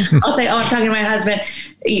 I'll say, oh, I'm talking to my husband,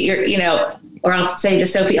 you know, or I'll say to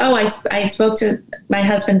Sophie, oh, I spoke to my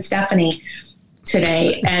husband, Stephanie,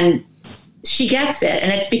 today, and she gets it.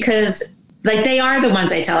 And it's because, like, they are the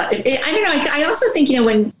ones I tell. I don't know. I also think, you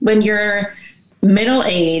know, when you're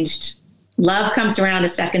middle-aged, love comes around a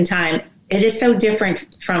second time. It is so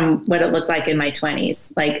different from what it looked like in my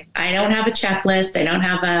 20s. Like, I don't have a checklist.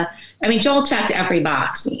 Joel checked every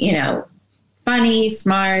box, you know, funny,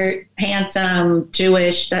 smart, handsome,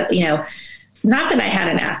 Jewish, you know. Not that I had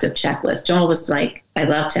an active checklist. Joel was like, I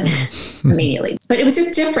loved him immediately. But it was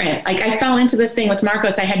just different. Like, I fell into this thing with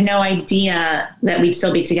Marcos. I had no idea that we'd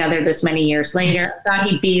still be together this many years later. I thought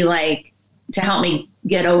he'd be like, to help me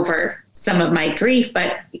get over some of my grief.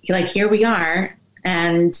 But like, here we are.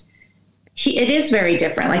 And it is very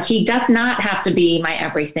different. Like, he does not have to be my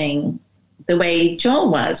everything the way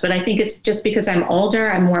Joel was. But I think it's just because I'm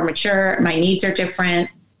older, I'm more mature, my needs are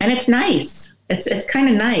different. And it's nice. It's kind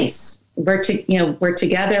of nice. We're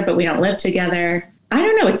together, but we don't live together. I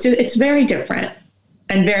don't know. It's very different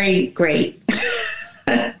and very great.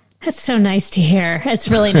 That's so nice to hear. It's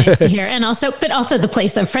really nice to hear. And also the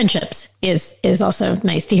place of friendships is also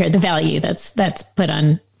nice to hear, the value that's put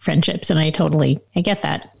on friendships. And I get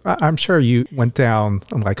that. I'm sure you went down.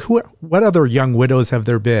 I'm like, what other young widows have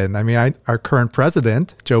there been? I mean, our current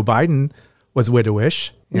president, Joe Biden, was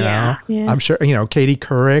widowish. You know? I'm sure, you know, Katie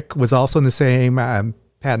Couric was also in the same,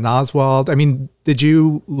 Patton Oswalt. I mean, did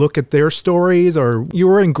you look at their stories, or you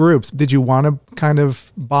were in groups? Did you want to kind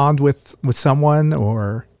of bond with someone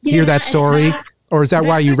or hear that story? Or is that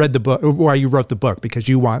why you read the book, or why you wrote the book? Because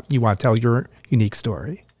you want to tell your unique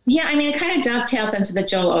story? Yeah, I mean, it kind of dovetails into the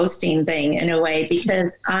Joel Osteen thing in a way,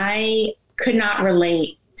 because I could not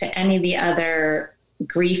relate to any of the other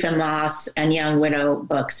grief and loss and young widow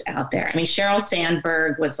books out there. I mean, Sheryl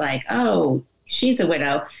Sandberg was like, oh, she's a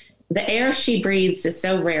widow. The air she breathes is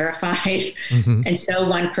so rarefied and so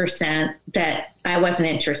 1% that I wasn't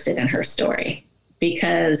interested in her story,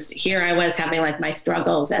 because here I was having like my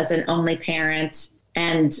struggles as an only parent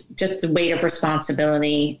and just the weight of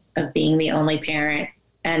responsibility of being the only parent.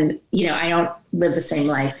 And, you know, I don't live the same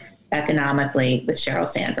life economically that Sheryl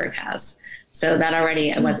Sandberg has. So that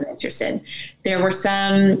already I wasn't interested. There were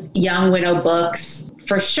some young widow books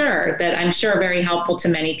for sure that I'm sure are very helpful to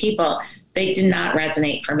many people. They did not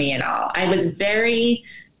resonate for me at all. I was very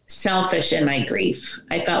selfish in my grief.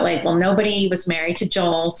 I felt like, well, nobody was married to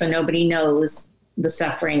Joel, so nobody knows the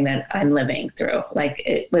suffering that I'm living through. Like,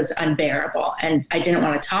 it was unbearable. And I didn't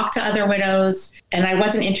want to talk to other widows, and I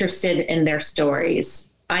wasn't interested in their stories.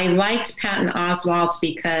 I liked Patton Oswalt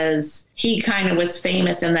because he kind of was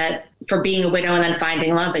famous in that for being a widow and then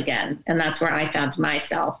finding love again. And that's where I found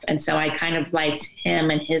myself. And so I kind of liked him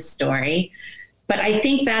and his story. But I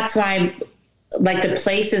think that's why, like, the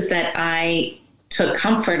places that I took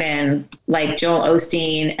comfort in, like Joel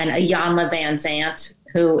Osteen and Iyanla Vanzant,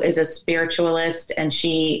 who is a spiritualist, and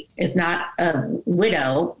she is not a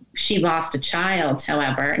widow. She lost a child,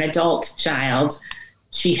 however, an adult child.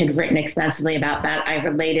 She had written extensively about that. I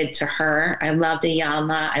related to her. I loved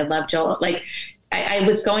Iyanla. I loved Joel. Like, I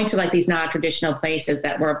was going to like these non-traditional places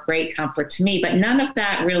that were of great comfort to me, but none of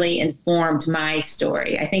that really informed my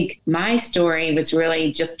story. I think my story was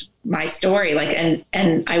really just my story. Like,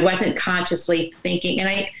 and I wasn't consciously thinking, and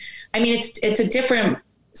I mean, it's a different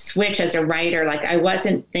switch as a writer. Like, I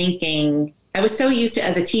wasn't thinking, I was so used to,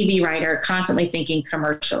 as a TV writer, constantly thinking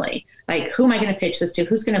commercially, like, who am I going to pitch this to?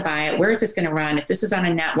 Who's going to buy it? Where is this going to run? If this is on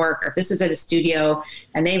a network, or if this is at a studio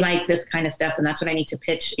and they like this kind of stuff, and that's what I need to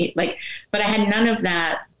pitch. Like, but I had none of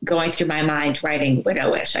that going through my mind writing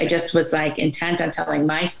Widowish. I just was like intent on telling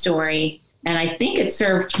my story And I think it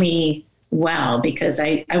served me well because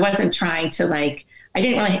I wasn't trying to like, I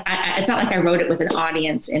didn't really, it's not like I wrote it with an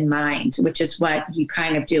audience in mind, which is what you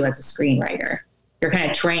kind of do as a screenwriter. You're kind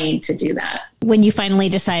of trained to do that. When you finally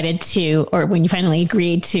decided to, or when you finally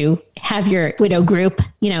agreed to have your widow group,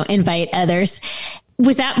 invite others,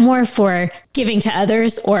 was that more for giving to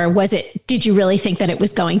others, or did you really think that it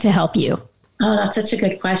was going to help you? Oh, that's such a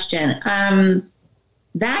good question.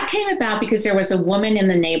 That came about because there was a woman in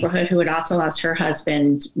the neighborhood who had also lost her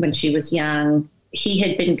husband when she was young. He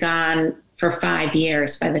had been gone for 5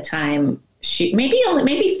 years by the time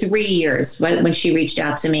maybe 3 years when she reached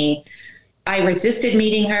out to me. I resisted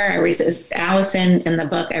meeting her. Allison in the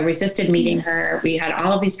book, I resisted meeting her. We had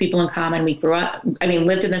all of these people in common. We grew up,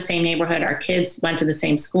 lived in the same neighborhood. Our kids went to the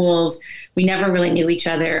same schools. We never really knew each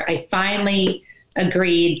other. I finally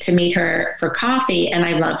agreed to meet her for coffee, and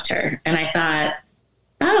I loved her. And I thought,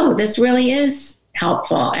 oh, this really is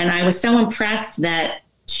helpful. And I was so impressed that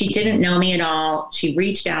she didn't know me at all. She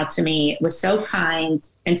reached out to me. It was so kind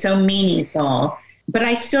and so meaningful. But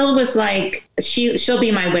I still was like, she'll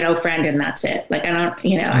be my widow friend, and that's it. Like, I don't.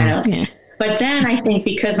 Yeah. But then I think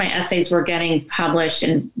because my essays were getting published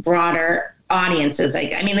in broader audiences,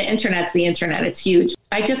 the internet's the internet. It's huge.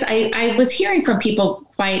 I was hearing from people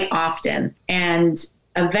quite often. And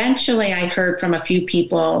eventually I heard from a few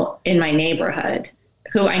people in my neighborhood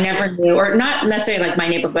who I never knew, or not necessarily like my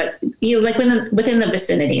neighbor, but like within the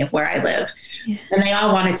vicinity of where I live. Yeah. And they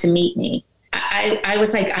all wanted to meet me. I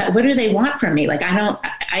was like, what do they want from me? Like,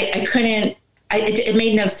 it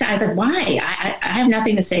made no sense. I was like, why? I have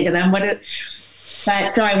nothing to say to them. But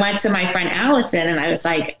so I went to my friend Allison, and I was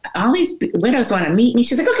like, all these widows want to meet me.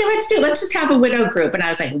 She's like, okay, let's just have a widow group. And I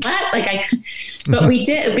was like, what? But we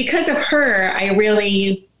did, because of her, I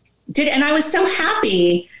really did. And I was so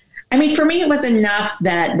happy. For me, it was enough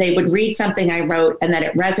that they would read something I wrote and that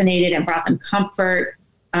it resonated and brought them comfort.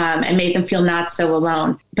 And made them feel not so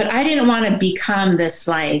alone. But I didn't want to become this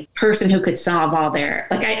like person who could solve all their,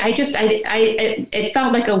 like, it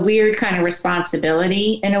felt like a weird kind of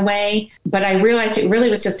responsibility in a way, but I realized it really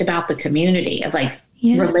was just about the community of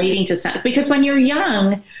relating to something. Because when you're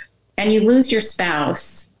young and you lose your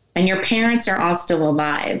spouse and your parents are all still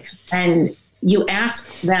alive and you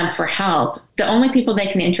ask them for help, the only people they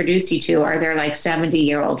can introduce you to are their like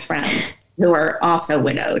 70-year-old friends who are also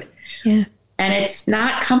widowed. Yeah. And it's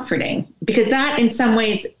not comforting because that in some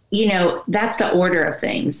ways, that's the order of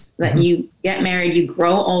things, that you get married, you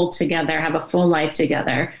grow old together, have a full life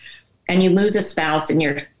together, and you lose a spouse in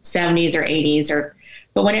your 70s or 80s.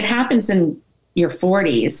 But when it happens in your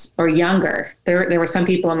 40s or younger, there were some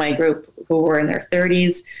people in my group who were in their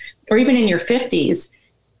 30s or even in your 50s.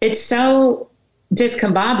 It's so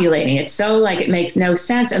discombobulating. It's so like it makes no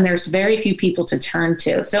sense, and there's very few people to turn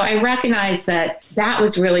to. So I recognize that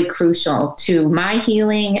was really crucial to my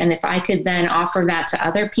healing, and if I could then offer that to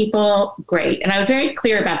other people, great. And I was very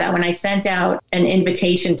clear about that when I sent out an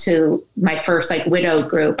invitation to my first widow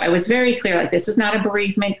group. I was very clear, this is not a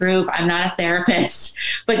bereavement group. I'm not a therapist.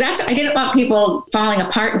 I didn't want people falling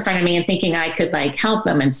apart in front of me and thinking I could help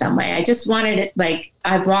them in some way. I just wanted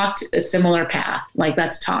I've walked a similar path.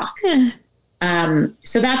 Let's talk. Yeah.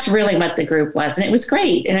 So that's really what the group was, and it was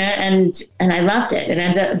great, and I loved it. It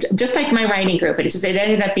ended up just like my writing group. It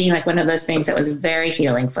ended up being one of those things that was very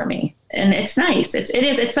healing for me, and it's nice.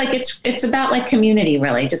 It's about community,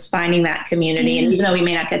 really, just finding that community. Mm-hmm. And even though we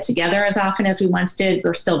may not get together as often as we once did,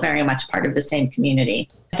 we're still very much part of the same community.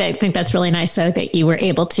 I think that's really nice, though, that you were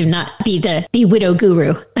able to not be the widow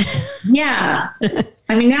guru. Yeah.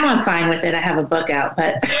 Now I'm fine with it. I have a book out,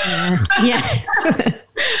 but yeah.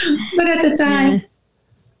 But at the time. Yeah.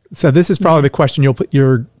 So this is probably the question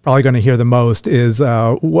you're probably going to hear the most is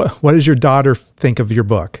what does your daughter think of your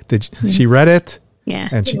book? She read it? Yeah.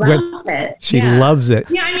 And she loves it. She loves it.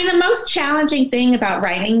 Yeah. The most challenging thing about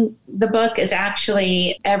writing the book is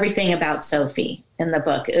actually everything about Sophie in the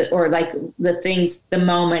book, or the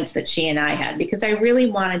moments that she and I had, because I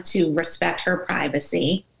really wanted to respect her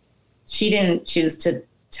privacy. She didn't choose to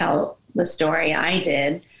tell the story, I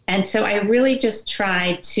did. And so I really just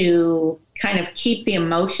tried to kind of keep the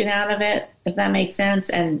emotion out of it, if that makes sense,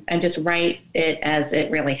 and just write it as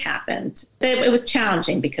it really happened. It was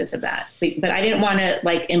challenging because of that. But I didn't want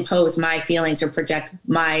to impose my feelings or project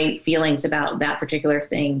my feelings about that particular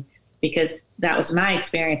thing, because that was my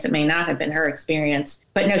experience. It may not have been her experience.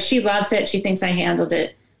 But no, she loves it. She thinks I handled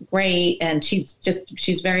it great, and she's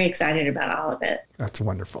very excited about all of it. That's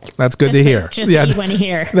wonderful. That's good to hear. Just what you want to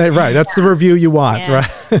hear. Right. That's the review you want,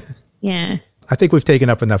 right? Yeah. I think we've taken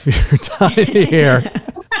up enough of your time here.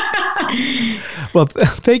 Well,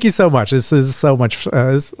 thank you so much. This is so much,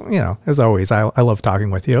 as always, I love talking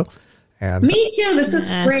with you. And me too. This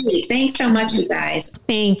was great. Thanks so much, you guys.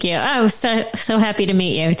 Thank you. I was so happy to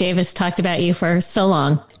meet you. Davis talked about you for so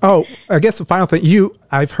long. Oh, I guess the final thing,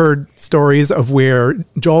 I've heard stories of where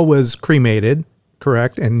Joel was cremated,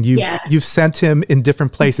 correct? And you've sent him in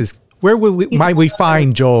different places. Where might we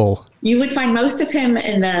find Joel? You would find most of him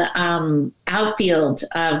in the outfield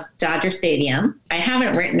of Dodger Stadium. I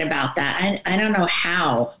haven't written about that. I don't know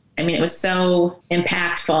how. I mean, it was so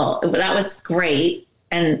impactful. That was great.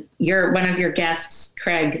 And one of your guests,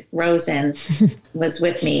 Craig Rosen, was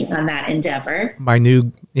with me on that endeavor. My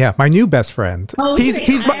new best friend. Oh,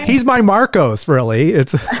 he's my Marcos, really.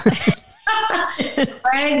 It's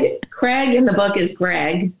Craig in the book is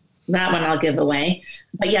Greg. That one I'll give away.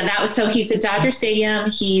 But yeah, he's at Dodger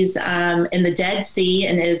Stadium. He's in the Dead Sea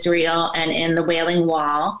in Israel and in the Wailing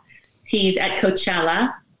Wall. He's at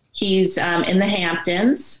Coachella. He's in the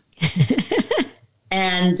Hamptons.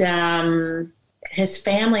 And his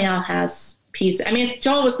family all has pieces. I mean,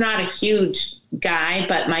 Joel was not a huge guy,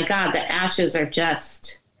 but my God, the ashes are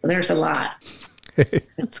there's a lot.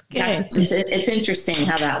 That's good. It's interesting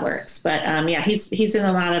how that works. But he's in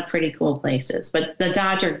a lot of pretty cool places. But the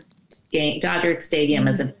Dodger Stadium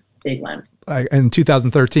is a big one. In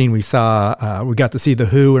 2013, we got to see The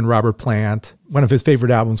Who and Robert Plant. One of his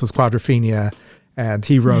favorite albums was Quadrophenia. And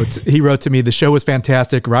he wrote to me, the show was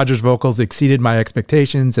fantastic. Roger's vocals exceeded my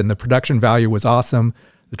expectations and the production value was awesome.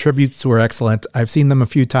 The tributes were excellent. I've seen them a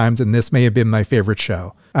few times and this may have been my favorite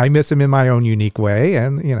show. I miss him in my own unique way.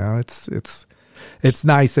 And, it's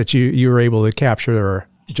nice that you were able to capture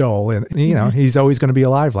Joel and, he's always going to be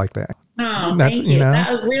alive like that. Oh, thank you.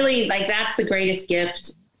 That was really that's the greatest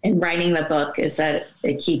gift in writing the book is that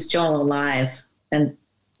it keeps Joel alive. And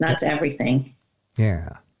that's everything.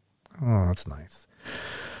 Yeah. Oh, that's nice.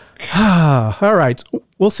 All right.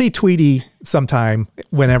 We'll see Tweety sometime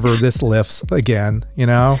whenever this lifts again.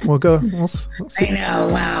 We'll go. We'll see. I know.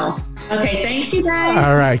 Wow. Okay. Thanks, you guys.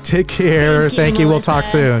 All right. Take care. Thank you. We'll talk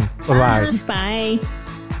soon. Bye-bye. Bye.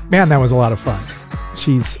 Man, that was a lot of fun.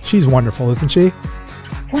 She's wonderful, isn't she?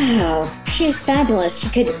 Wow, she's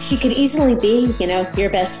fabulous. She could easily be, your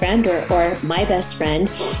best friend or my best friend.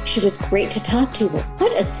 She was great to talk to.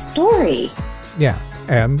 What a story. Yeah.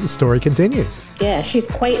 And the story continues. Yeah, she's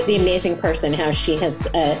quite the amazing person, how she has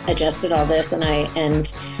adjusted all this. And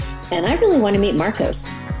I really want to meet Marcos.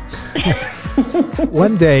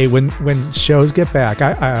 One day when shows get back,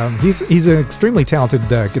 he's an extremely talented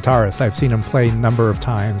guitarist. I've seen him play a number of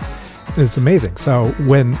times. It's amazing. So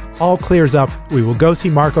when all clears up, we will go see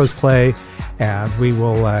Marcos play, and we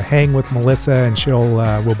will hang with Melissa, and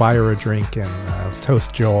we'll buy her a drink and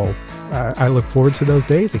toast Joel. I look forward to those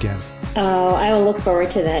days again. Oh, I will look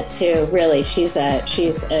forward to that too. Really, she's a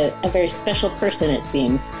very special person, it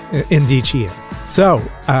seems. Indeed, she is. So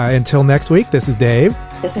until next week, this is Dave.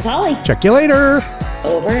 This is Holly. Check you later.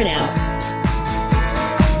 Over and out.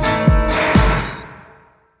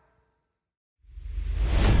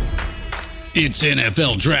 It's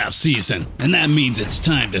NFL draft season, and that means it's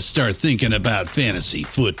time to start thinking about fantasy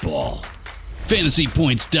football.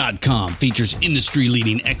 FantasyPoints.com features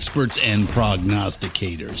industry-leading experts and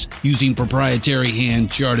prognosticators using proprietary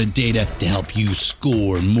hand-charted data to help you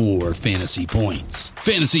score more fantasy points.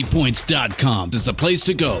 FantasyPoints.com is the place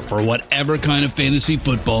to go for whatever kind of fantasy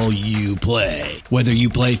football you play. Whether you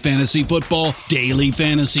play fantasy football, daily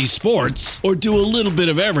fantasy sports, or do a little bit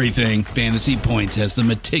of everything, Fantasy Points has the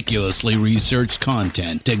meticulously researched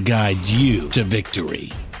content to guide you to victory.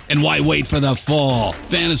 And why wait for the fall?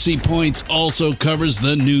 Fantasy Points also covers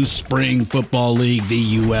the new spring football league,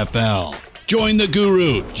 the UFL. Join the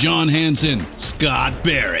guru, John Hansen, Scott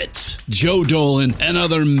Barrett, Joe Dolan, and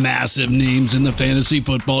other massive names in the fantasy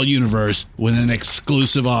football universe with an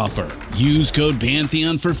exclusive offer. Use code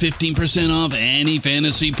Pantheon for 15% off any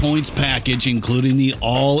Fantasy Points package, including the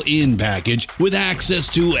all-in package, with access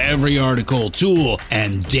to every article, tool,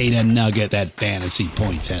 and data nugget that Fantasy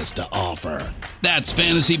Points has to offer. That's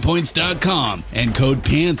FantasyPoints.com and code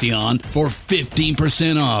Pantheon for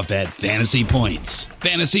 15% off at Fantasy Points.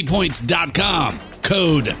 FantasyPoints.com,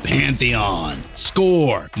 code Pantheon.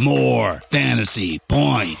 Score more fantasy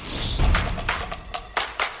points.